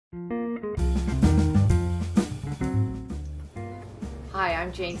Hi,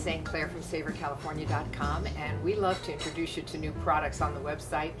 I'm Jane St. Clair from SavorCalifornia.com, and we love to introduce you to new products on the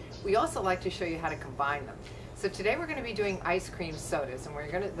website. We also like to show you how to combine them. So today we're going to be doing ice cream sodas,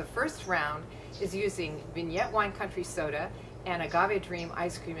 and the first round is using Vignette Wine Country Soda and Agave Dream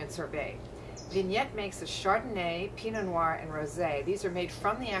Ice Cream and Sorbet. Vignette makes a Chardonnay, Pinot Noir, and Rosé. These are made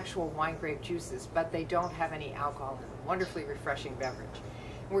from the actual wine grape juices, but they don't have any alcohol in them. Wonderfully refreshing beverage.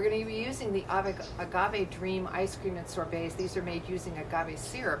 We're going to be using the Agave Dream Ice Cream and Sorbets. These are made using agave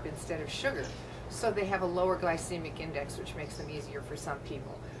syrup instead of sugar, so they have a lower glycemic index, which makes them easier for some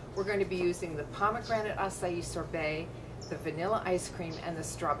people. We're going to be using the pomegranate acai sorbet, the vanilla ice cream, and the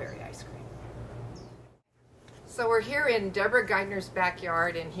strawberry ice cream. So we're here in Deborah Geithner's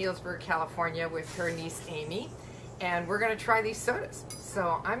backyard in Healdsburg, California with her niece Amy, and we're going to try these sodas.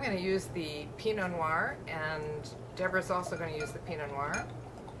 So I'm going to use the Pinot Noir, and Deborah's also going to use the Pinot Noir.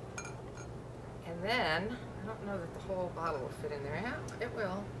 And then, I don't know that the whole bottle will fit in there. Yeah, it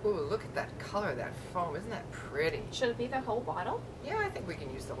will. Ooh, look at that color, that foam. Isn't that pretty? Should it be the whole bottle? Yeah, I think we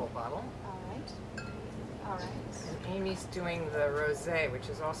can use the whole bottle. All right. All right. And Amy's doing the rosé, which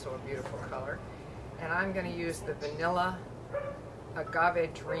is also a beautiful color. And I'm going to use the vanilla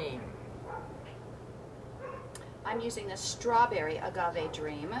Agave Dream. I'm using the strawberry Agave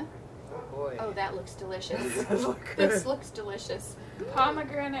Dream. Oh boy. Oh, that looks delicious. This This looks delicious.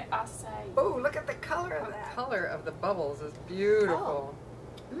 Pomegranate acai. Oh, look at the color of the bubbles is beautiful.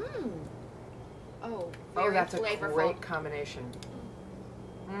 Mmm. Oh, Oh, very that's flavorful. a great combination.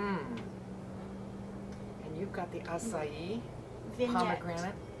 Mmm. And you've got the acai, Vignette.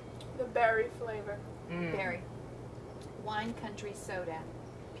 pomegranate. The berry flavor. Mm. Berry. Wine Country Soda.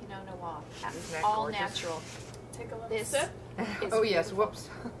 Pinot Noir. Isn't that All gorgeous? natural. Take a little This sip. is Oh yes, beautiful. whoops.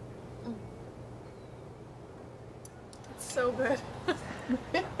 It's so good.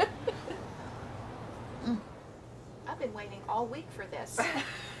 I've been waiting all week for this.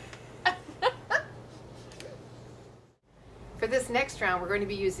 For this next round, we're going to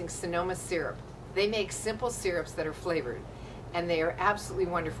be using Sonoma syrup. They make simple syrups that are flavored, and they are absolutely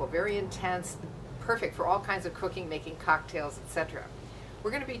wonderful, very intense, perfect for all kinds of cooking, making cocktails, etc.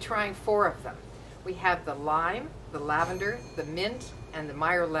 We're going to be trying 4 of them. We have the lime, the lavender, the mint, and the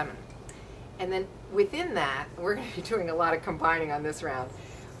Meyer lemon. And then within that, we're going to be doing a lot of combining on this round.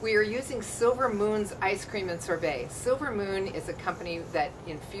 We are using Silver Moon's Ice Cream and Sorbet. Silver Moon is a company that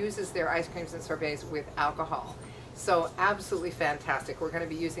infuses their ice creams and sorbets with alcohol. So absolutely fantastic. We're going to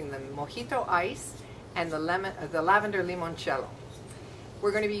be using the Mojito Ice and the Lavender Limoncello.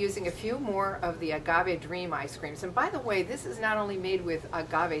 We're going to be using a few more of the Agave Dream ice creams. And by the way, this is not only made with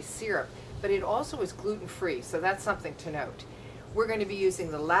agave syrup, but it also is gluten-free, so that's something to note. We're going to be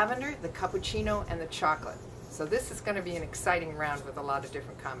using the lavender, the cappuccino, and the chocolate. So this is going to be an exciting round with a lot of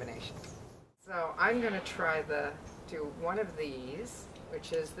different combinations. So I'm going to try do one of these,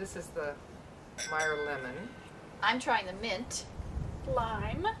 this is the Meyer lemon. I'm trying the mint.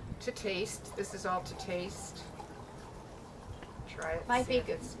 Lime. To taste, this is all to taste. Try it. Might see be if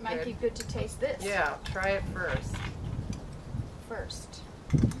good. it's Might be good to taste this. Yeah, try it first. First.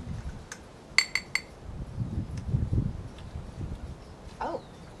 Oh,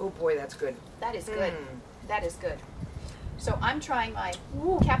 Oh boy, that's good. that is good. Mm. That is good. So I'm trying my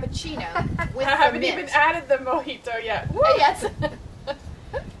cappuccino with I the haven't mint. even added the mojito yet. Yes.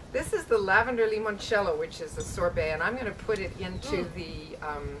 This is the Lavender Limoncello, which is a sorbet, and I'm going to put it into the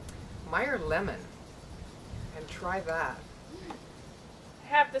Meyer lemon and try that. I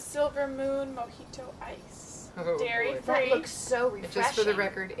have the Silver Moon Mojito Ice. Oh, Dairy boy. free. That looks so refreshing. Just for the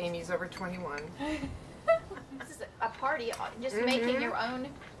record, Amy's over 21. This is a party, just making your own.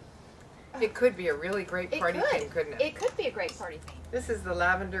 It could be a really great party thing, couldn't it? It could be a great party thing. This is the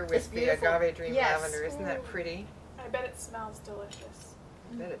lavender It's with the beautiful. Agave Dream Yes. lavender. Isn't that pretty? I bet it smells delicious.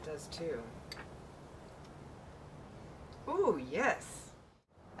 I bet it does too. Ooh, yes.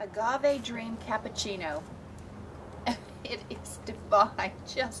 Agave Dream Cappuccino. It is divine,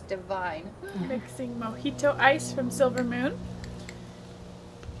 just divine. Mixing mojito ice from Silver Moon.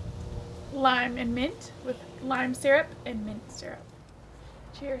 Lime and mint with lime syrup and mint syrup.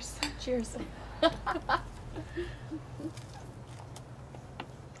 Cheers. Cheers. And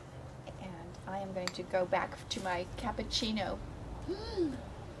I am going to go back to my cappuccino.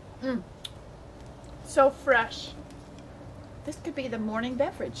 So fresh. This could be the morning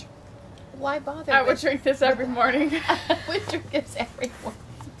beverage. Why bother? I would with- drink this every morning. I would drink this every morning.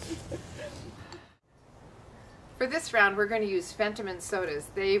 For this round, we're going to use Fentiman sodas.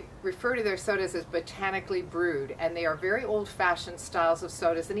 They refer to their sodas as botanically brewed, and they are very old-fashioned styles of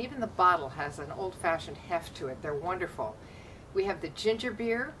sodas, and even the bottle has an old-fashioned heft to it. They're wonderful. We have the ginger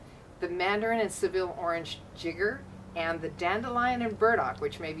beer, the mandarin and Seville orange jigger, and the dandelion and burdock,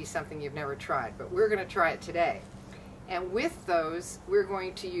 which may be something you've never tried, but we're going to try it today. And with those, we're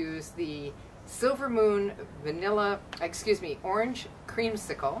going to use the Silver Moon orange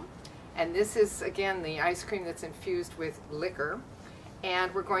creamsicle. And this is, again, the ice cream that's infused with liquor.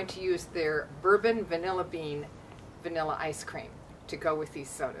 And we're going to use their bourbon vanilla bean vanilla ice cream to go with these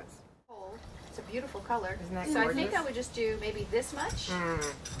sodas. It's a beautiful color. Isn't that so gorgeous? I think I would just do maybe this much.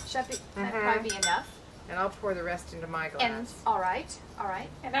 That'd Mhm. probably be enough. And I'll pour the rest into my glass. And all right.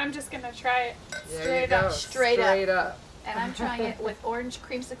 And I'm just gonna try it There you go. Straight up. And I'm trying it with Orange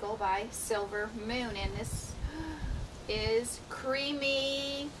Creamsicle by Silver Moon, and this is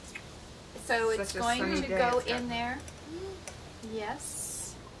creamy. So it's going to go in there.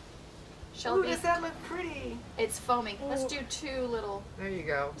 Yes. Ooh, does that look pretty? It's foaming. Let's do 2 little There you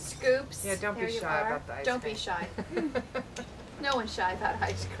go. scoops. Yeah, don't There be you shy are. about the ice Don't cream. be shy. No one's shy about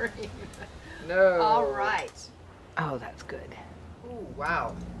ice cream. No. All right. Oh, that's good. Ooh,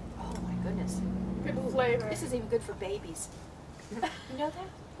 wow. Oh my goodness. good flavor. This is even good for babies. You know that?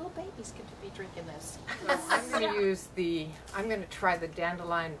 Little babies get to be drinking this. So I'm going to try the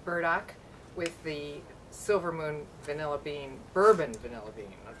dandelion burdock with the Silver Moon bourbon vanilla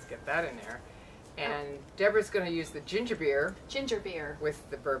bean. Let's get that in there. And Deborah's going to use the ginger beer with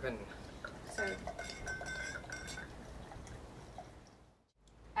the bourbon. So,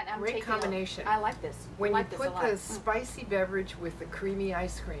 and I'm Great taking combination. I like this. When I like you this a put lot. the spicy beverage with the creamy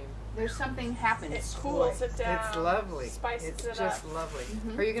ice cream, There's something happens. It cools it down. it's lovely. Spices It's it just up. lovely.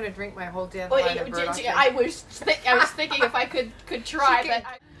 Mhm. Are you going to drink my whole Well, dandelion and burdock? I was thinking if I could try, but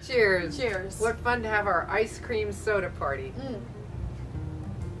Cheers. cheers. What fun to have our ice cream soda party. Mm.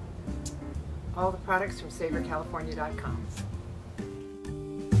 All the products from SavorCalifornia.com.